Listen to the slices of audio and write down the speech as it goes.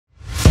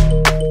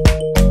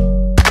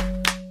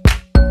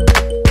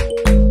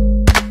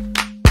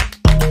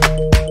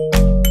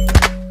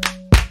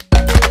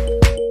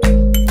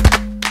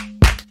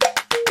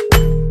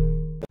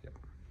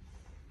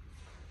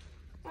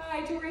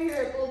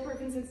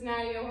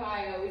Cincinnati,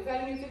 Ohio. We've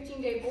got a new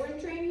 15-day board and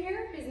train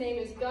here. His name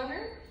is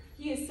Gunner.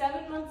 He is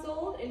 7 months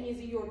old and he's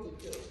a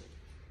YorkiPoo.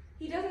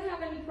 He doesn't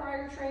have any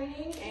prior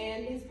training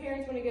and his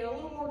parents want to get a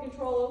little more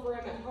control over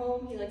him at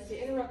home. He likes to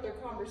interrupt their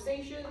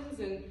conversations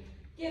and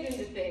get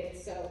into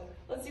things. So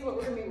let's see what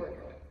we're going to be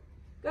working with.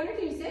 Gunner,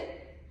 can you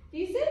sit? Do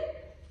you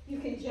sit? You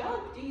can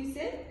jump. Do you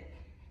sit?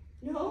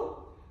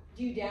 No?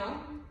 Do you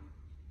down?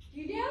 Do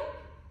you down?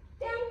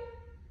 Down?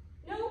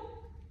 No?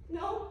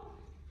 No?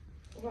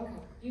 Come.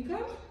 You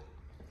come?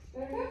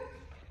 Come?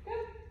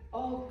 Come?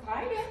 Oh,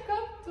 kind of.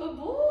 Come. Good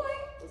boy.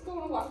 Let's go on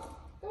a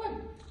walk. Come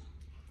on.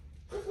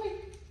 This way.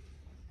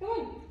 Come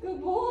on.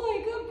 Good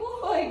boy. Good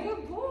boy.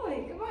 Good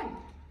boy. Come on.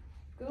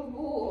 Good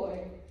boy.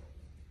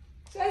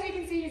 So as you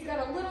can see, he's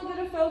got a little bit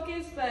of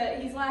focus, but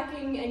he's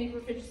lacking any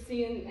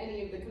proficiency in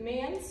any of the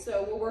commands.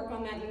 So we'll work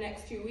on that in the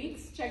next 2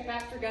 weeks. Check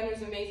back for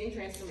Gunner's amazing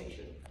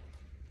transformation.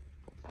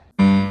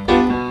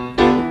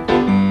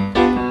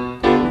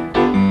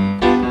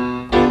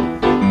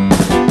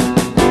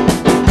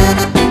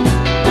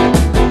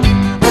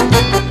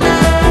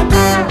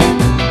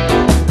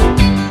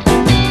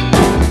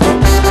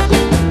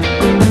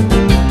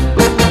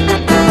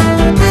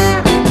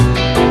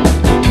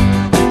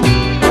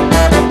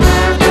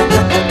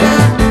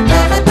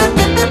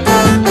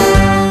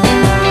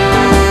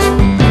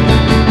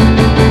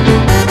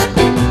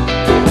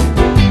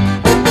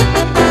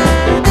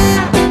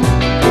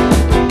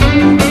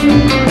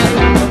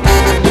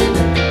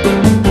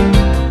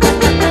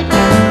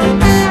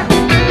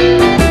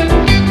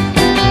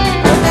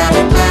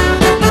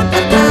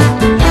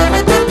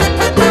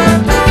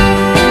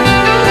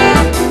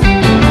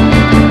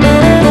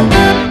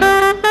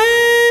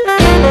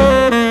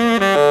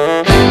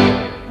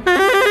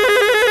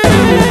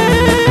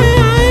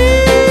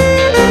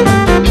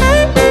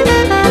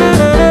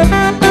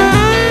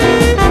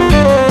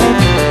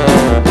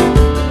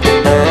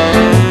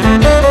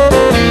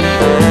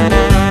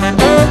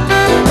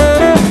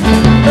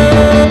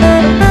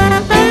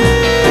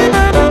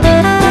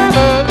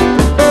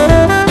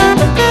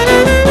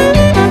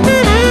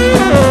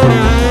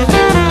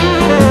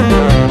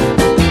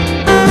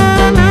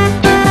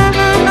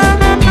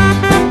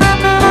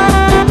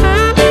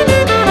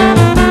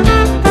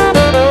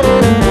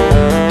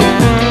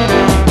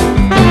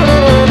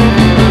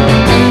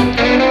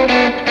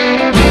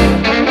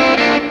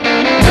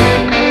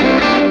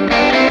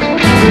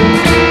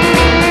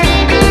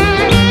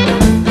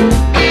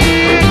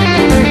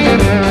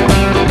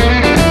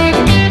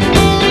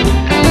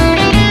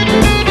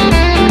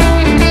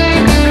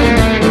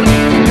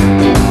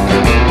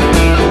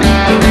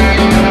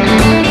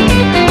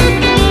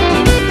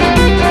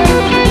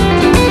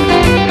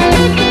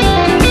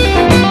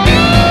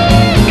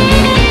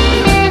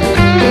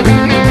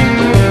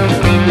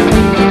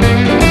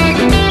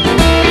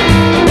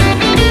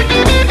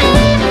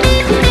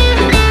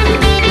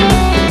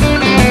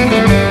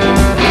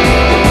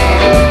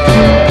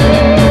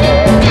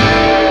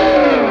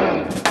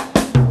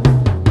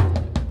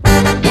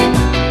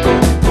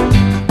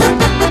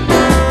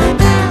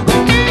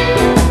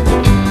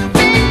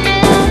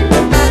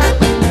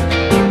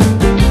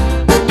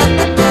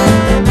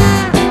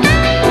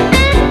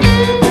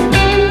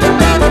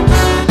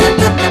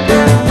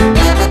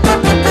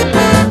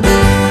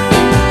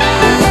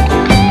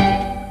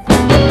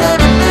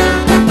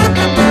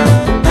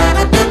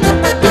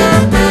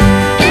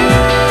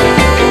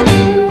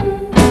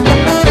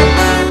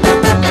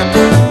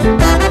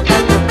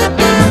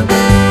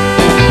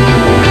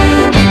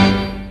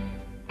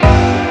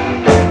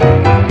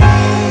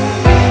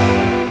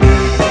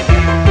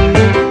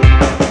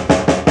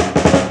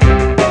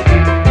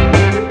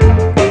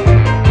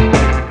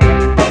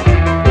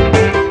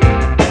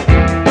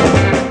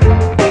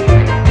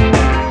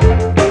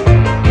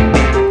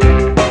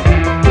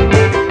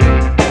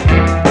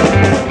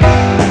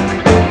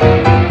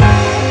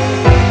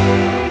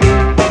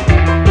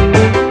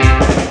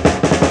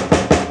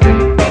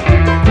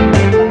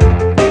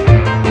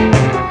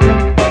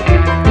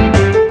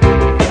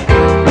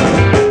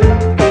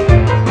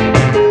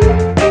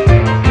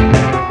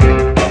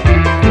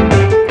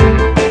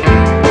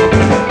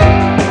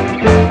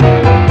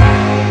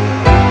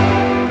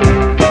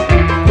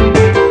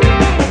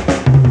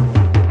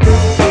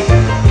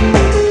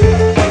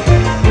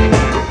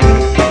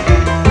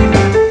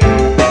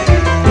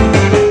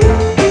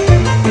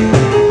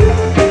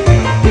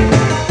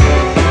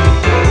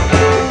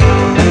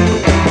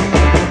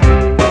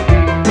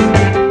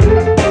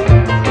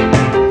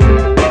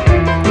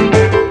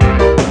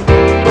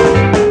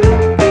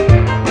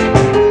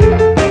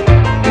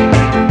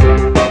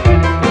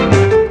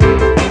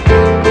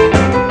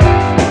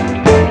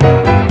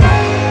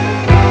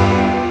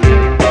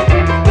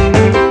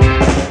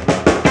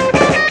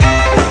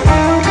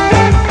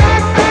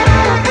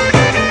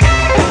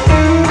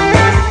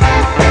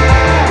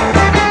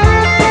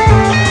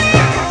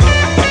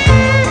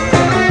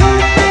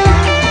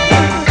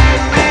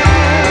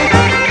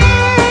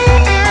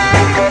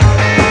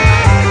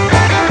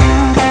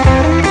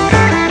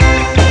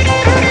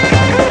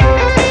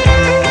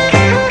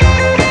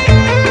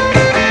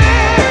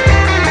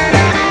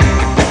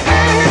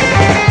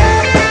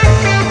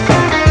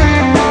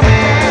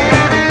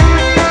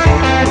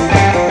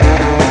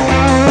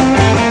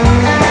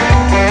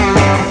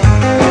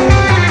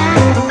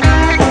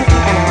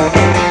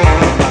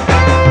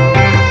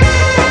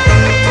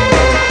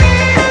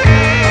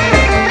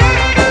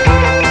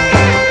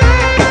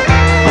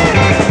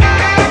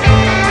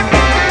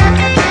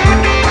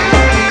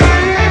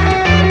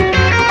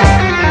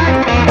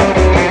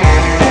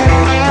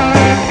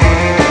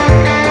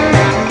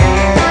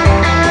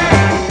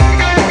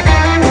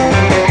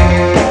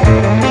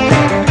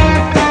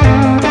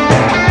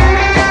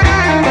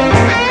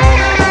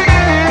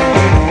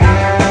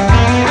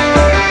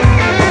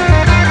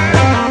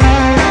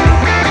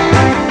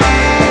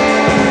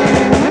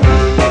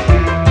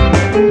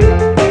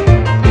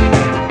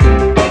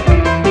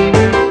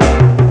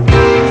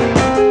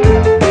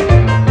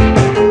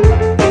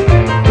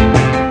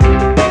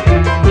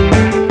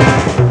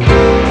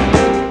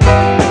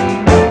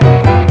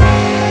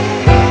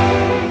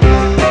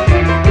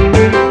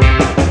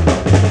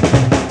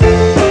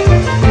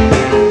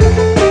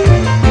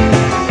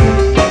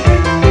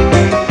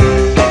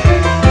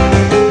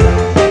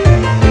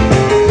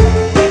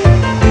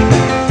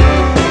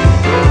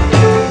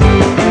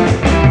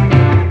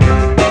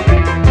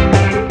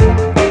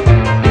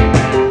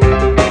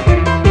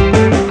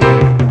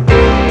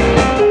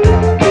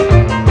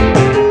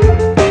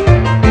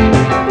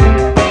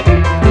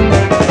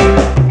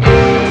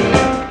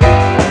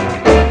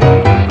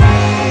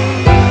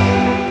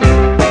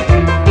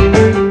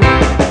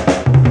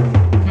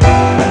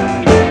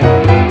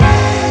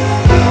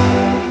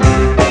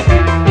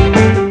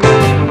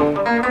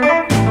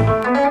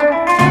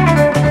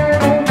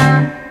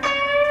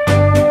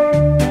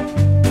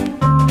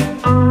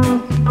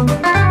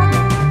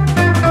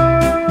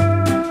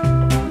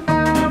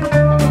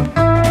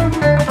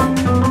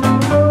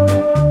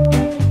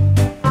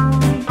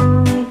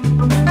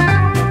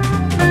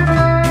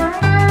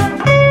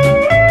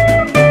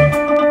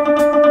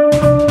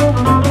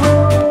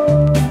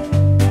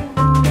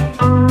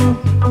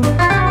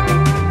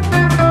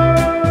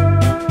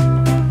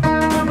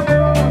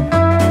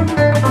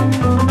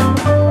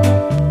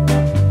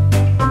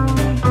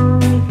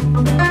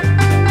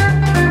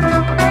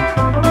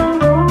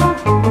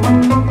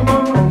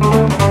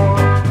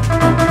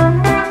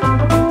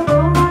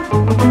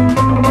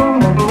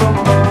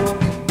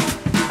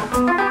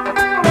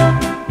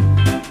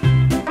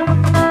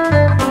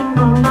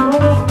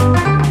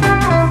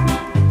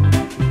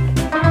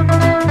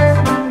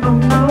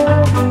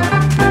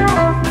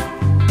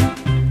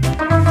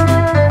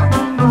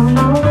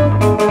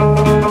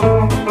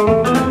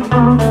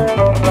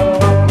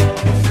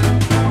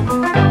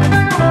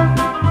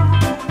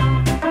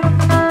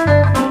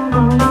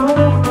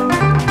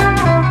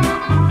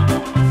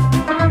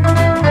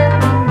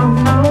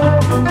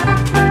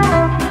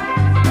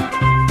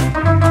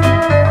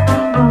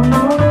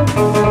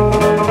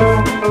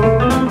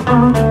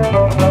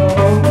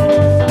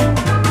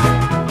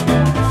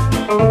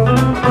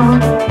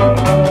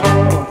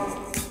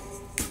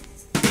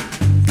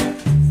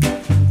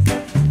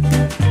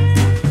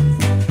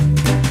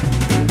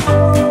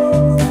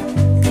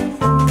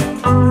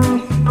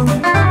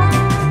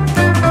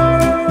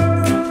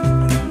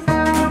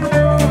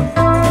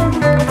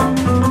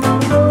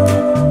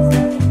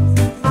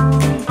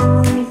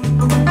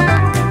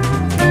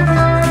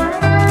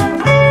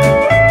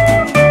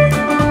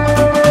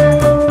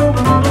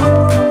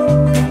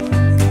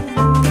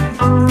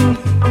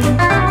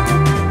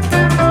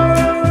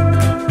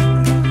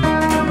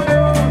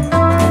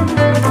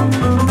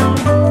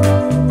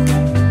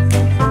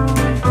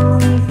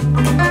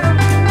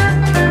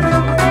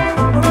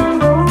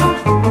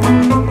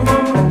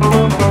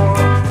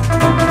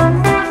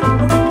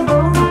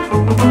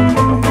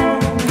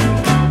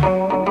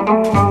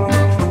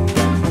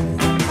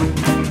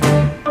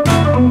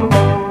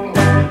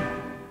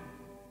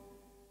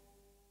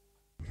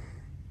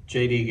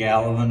 J.D.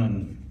 Gallivan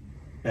and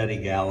Betty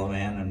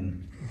Gallivan,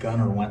 and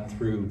Gunner went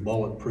through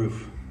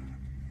Bulletproof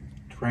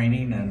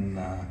Training, and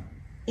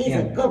he's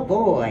a good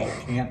boy.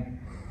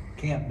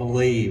 Can't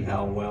believe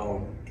how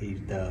well he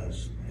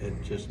does.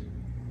 It just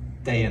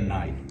day and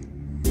night.